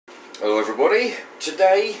Hello everybody.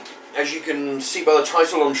 Today, as you can see by the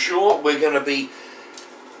title I'm sure, we're going to be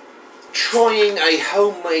trying a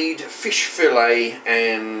homemade fish fillet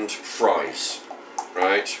and fries.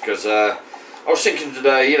 Right? Because I was thinking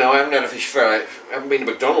today, you know, I haven't had a fish fillet, I haven't been to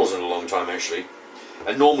McDonald's in a long time actually.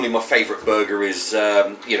 And normally my favourite burger is,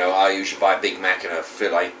 you know, I usually buy a Big Mac and a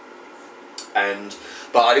fillet.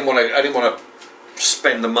 But I didn't want to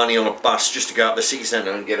spend the money on a bus just to go up the city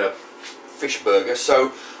centre and get a fish burger.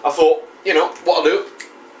 So I thought, you know, what I'll do,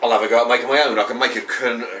 I'll have a go at making my own. I can make a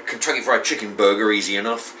Kentucky Fried Chicken burger easy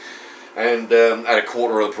enough, and at a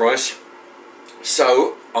quarter of the price.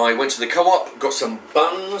 So I went to the co-op, got some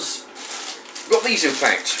buns. Got these, in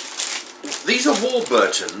fact. These are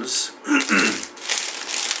Warburton's.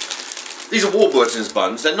 These are Warburton's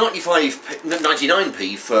buns. They're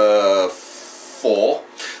 99p for 4.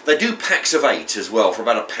 They do packs of 8 as well for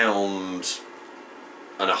about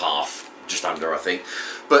 £1.50, just under, I think.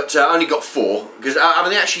 But I only got 4 because I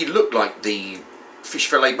mean they actually look like the fish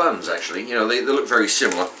fillet buns. Actually, you know, they look very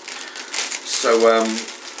similar. So I'm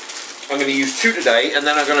going to use 2 today, and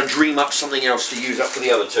then I'm going to dream up something else to use up for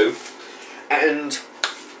the other 2. And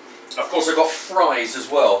of course I've got fries as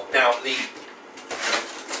well. Now I'm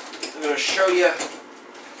going to show you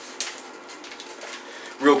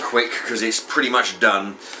real quick because it's pretty much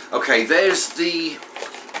done. Okay, there's the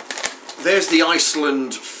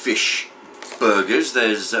Iceland fish burgers.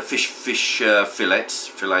 There's fish fillets,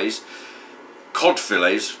 cod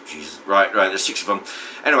fillets. Jeez, right. There's 6 of them.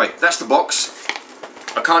 Anyway, that's the box.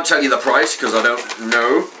 I can't tell you the price because I don't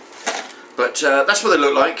know, but that's what they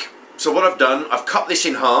look like. So what I've done, I've cut this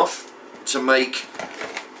in half to make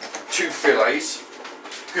 2 fillets.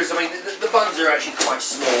 Because I mean the buns are actually quite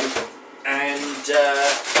small, and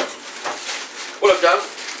what I've done,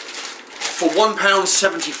 for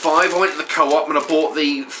 £1.75 I went to the co-op and I bought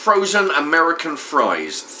the frozen American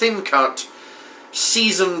fries, thin cut,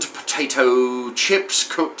 seasoned potato chips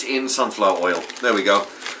cooked in sunflower oil. There we go.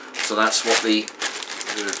 So that's what the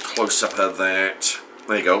close up of that.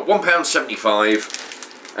 There you go,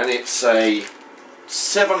 £1.75, and it's a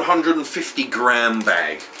 750 gram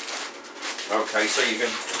bag. Okay, so you can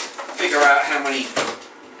figure out how many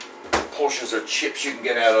portions of chips you can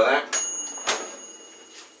get out of that.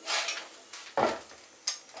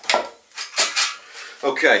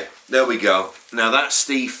 Okay, there we go. Now that's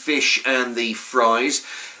the fish and the fries.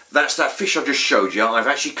 That's that fish I just showed you. I've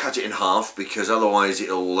actually cut it in half because otherwise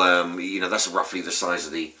it'll, you know, that's roughly the size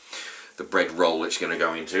of the bread roll it's going to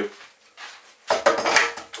go into.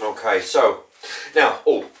 Okay, so now,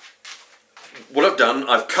 what I've done,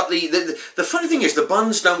 I've cut the funny thing is the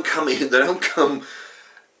buns don't come in, they don't come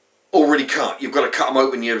already cut. You've got to cut them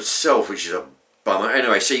open yourself, which is a bummer.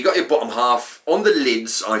 Anyway, so you got your bottom half. On the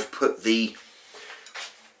lids, I've put the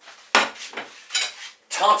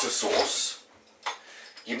tartar sauce.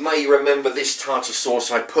 You may remember this tartar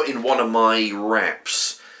sauce I put in one of my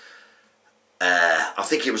wraps. I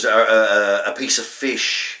think it was a piece of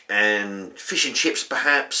fish and chips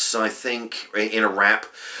perhaps, I think, in a wrap,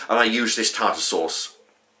 and I used this tartar sauce.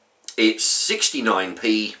 It's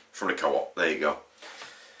 69p from the co-op, there you go,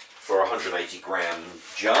 for a 180 gram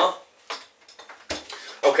jar.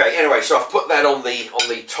 Okay, anyway, so I've put that on the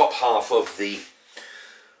top half of the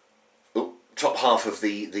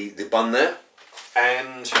bun there,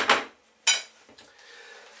 and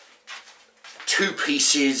 2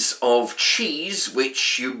 pieces of cheese,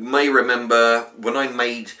 which you may remember when I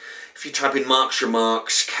made, if you type in Mark's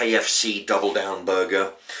Remarks KFC Double Down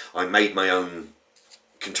Burger, I made my own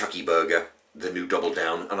Kentucky burger, the new Double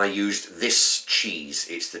Down, and I used this cheese.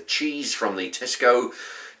 It's the cheese from the Tesco,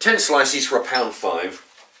 10 slices for £1.05.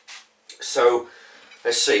 So,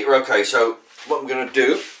 let's see. Okay, so what I'm going to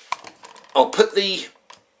do, I'll put the...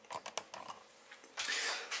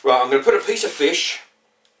 Right, I'm going to put a piece of fish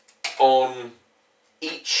on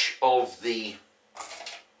each of the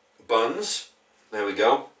buns. There we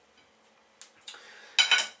go.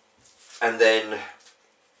 And then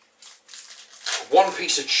 1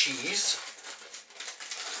 piece of cheese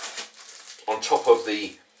on top of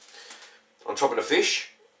the fish.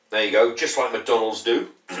 There you go, just like McDonald's do.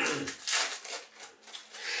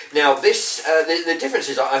 Now this, the difference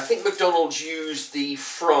is I think McDonald's use the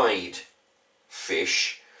fried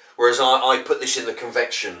fish, whereas I put this in the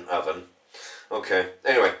convection oven. Okay.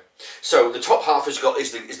 Anyway, so the top half is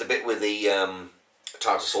the bit with the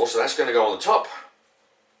tartar sauce, so that's going to go on the top,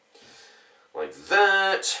 like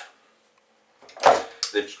that.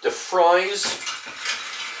 The fries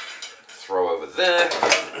throw over there.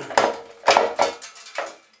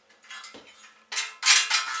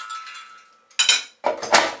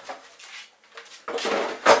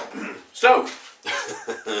 So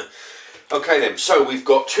Okay then, so we've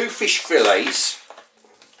got 2 fish fillets.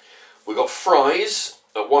 We've got fries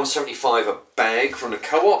at $1.75 a bag from the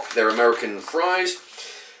co-op. They're American fries.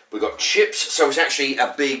 We've got chips, so it's actually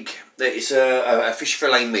a big, it's a fish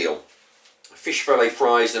fillet meal. Fish fillet,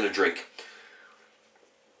 fries and a drink.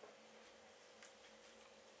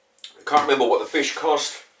 I can't remember what the fish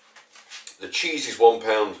cost. The cheese is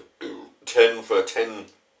 £1.10 for 10,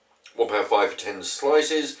 £1.5 for 10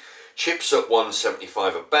 slices. Chips at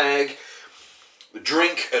 $1.75 a bag. The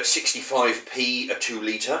drink at 65p a 2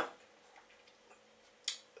 litre.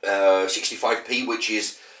 65p, which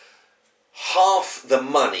is half the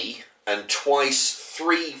money and twice,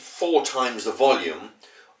 3-4 times the volume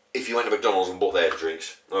if you went to McDonald's and bought their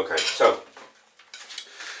drinks. Okay, so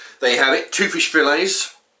there you have it. 2 fish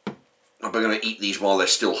fillets. I'm going to eat these while they're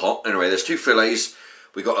still hot. Anyway, there's 2 fillets.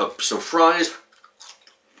 We got some fries.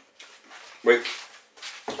 Wait,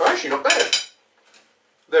 they're actually not bad.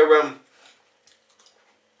 They're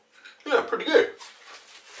yeah, pretty good.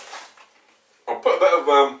 I'll put a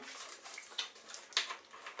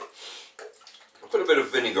bit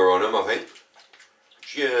of vinegar on them, I think,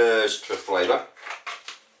 just for flavour.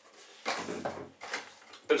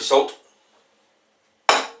 Bit of salt.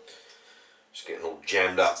 Just getting all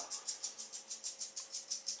jammed up.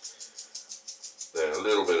 Then a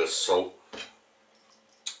little bit of salt.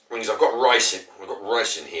 Means I've got rice in. I've got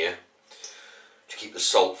rice in here to keep the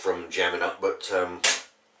salt from jamming up, but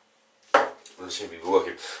doesn't seem to be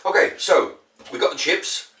working. Okay, so we got the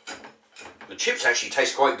chips. The chips actually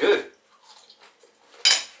taste quite good,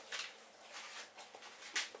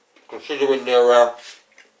 considering they're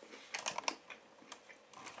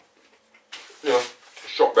you know,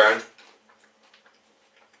 shop brand.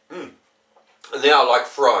 And they are like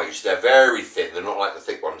fries. They're very thin. They're not like the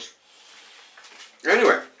thick ones.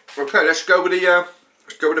 Anyway, okay, let's go with the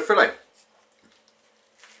fillet.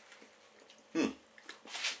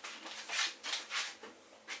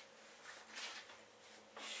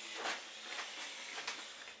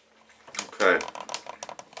 Okay.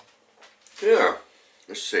 Yeah.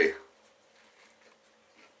 Let's see.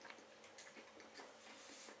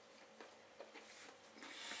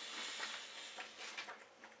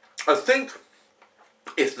 I think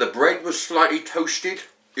if the bread was slightly toasted,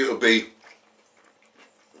 it would be.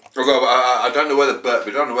 Although I don't know whether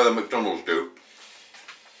McDonald's do.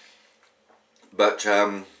 But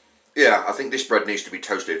yeah, I think this bread needs to be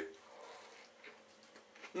toasted.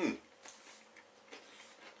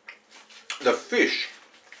 The fish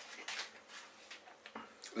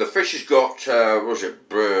has got what was it,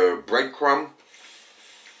 breadcrumb.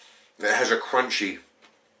 It has a crunchy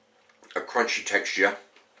texture.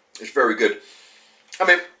 It's very good. I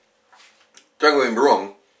mean, don't get me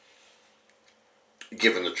wrong.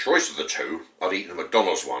 Given the choice of the 2, I'd eat the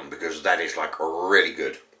McDonald's one because that is like really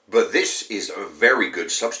good. But this is a very good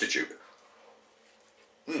substitute.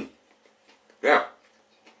 Yeah.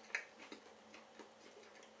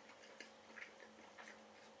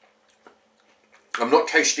 I'm not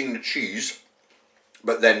tasting the cheese,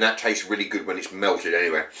 but then that tastes really good when it's melted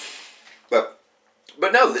anyway. But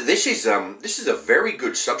no, this is a very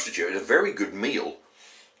good substitute. It's a very good meal.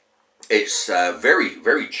 It's very,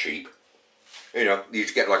 very cheap. You know, you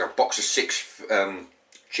just get like a box of 6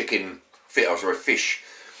 fish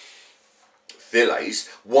fillets.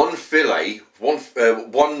 One fillet,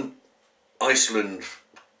 one Iceland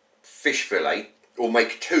fish fillet will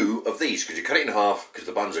make 2 of these because you cut it in half because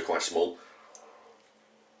the buns are quite small.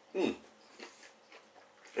 You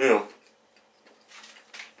know,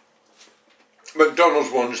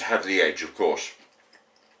 McDonald's ones have the edge, of course.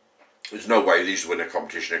 There's no way these win a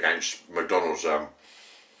competition against McDonald's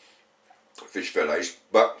fish fillets.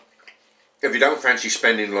 But if you don't fancy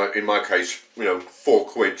spending, like in my case, you know,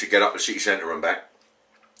 £4 to get up the city centre and back,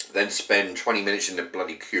 then spend 20 minutes in the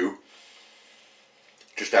bloody queue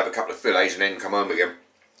just to have a couple of fillets and then come home again,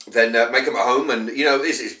 then make them at home, and you know,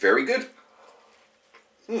 this is very good.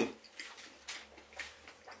 And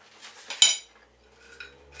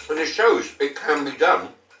it shows it can be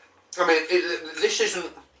done. I mean, this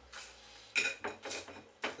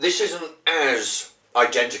isn't as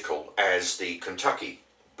identical as the Kentucky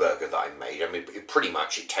burger that I made. I mean, pretty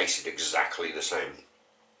much it tasted exactly the same.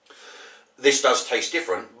 This does taste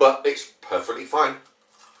different, but it's perfectly fine.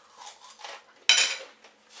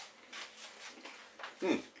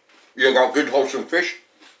 You got good wholesome fish.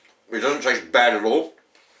 It doesn't taste bad at all.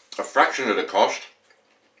 A fraction of the cost.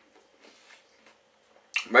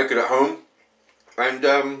 Make it at home, and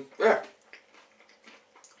yeah.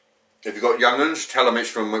 If you've got young uns, tell them it's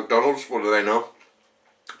from McDonald's. What do they know?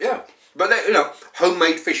 Yeah, but they, you know,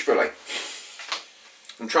 homemade fish fillet.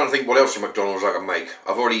 I'm trying to think what else from McDonald's I can make.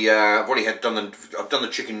 I've already done the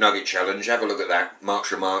chicken nugget challenge. Have a look at that.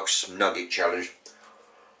 Mark's Remarks nugget challenge.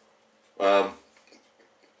 I've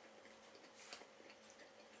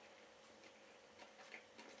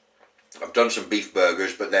done some beef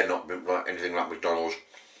burgers, but they're not like anything like McDonald's.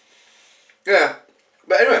 Yeah,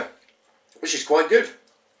 but anyway, this is quite good.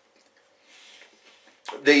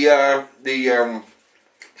 The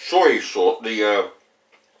soy sauce, the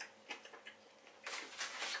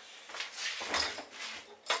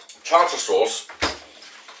tartar sauce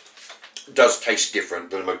does taste different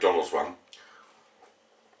than the McDonald's one.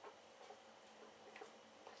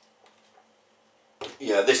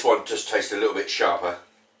 Yeah, this one just tastes a little bit sharper,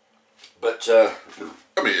 but I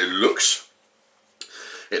mean, it looks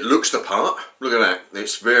the part. Look at that.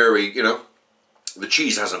 It's very, you know, the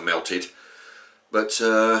cheese hasn't melted, but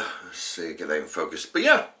let's see, get that in focus. But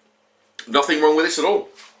yeah, nothing wrong with this at all.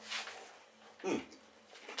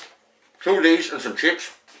 Two of these and some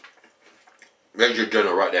chips. There's your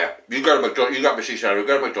dinner right there. You go to McDonald's, you got my salad,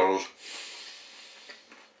 go to McDonald's.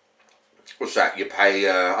 What's that? You pay,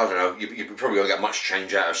 I don't know, you probably don't get much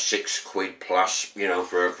change out of £6 plus, you know,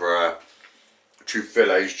 for 2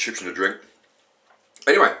 fillets, chips and a drink.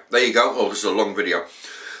 Anyway, there you go. Oh, this is a long video.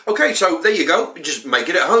 Okay, so there you go. Just make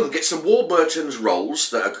it at home. Get some Warburton's rolls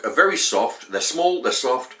that are very soft. They're small, they're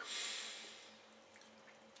soft.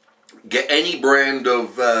 Get any brand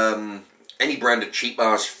of cheap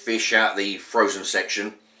ass fish out the frozen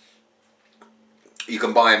section. You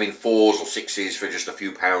can buy them in 4s or 6s for just a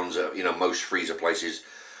few pounds at, you know, most freezer places.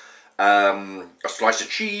 A slice of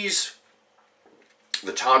cheese.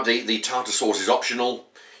 The tartar sauce is optional.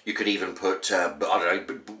 You could even put, I don't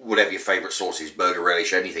know, whatever your favourite sauce is, burger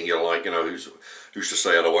relish, anything you like, you know, who's to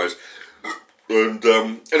say otherwise. And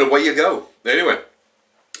away you go. Anyway,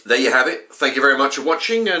 there you have it. Thank you very much for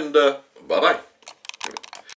watching, and bye-bye.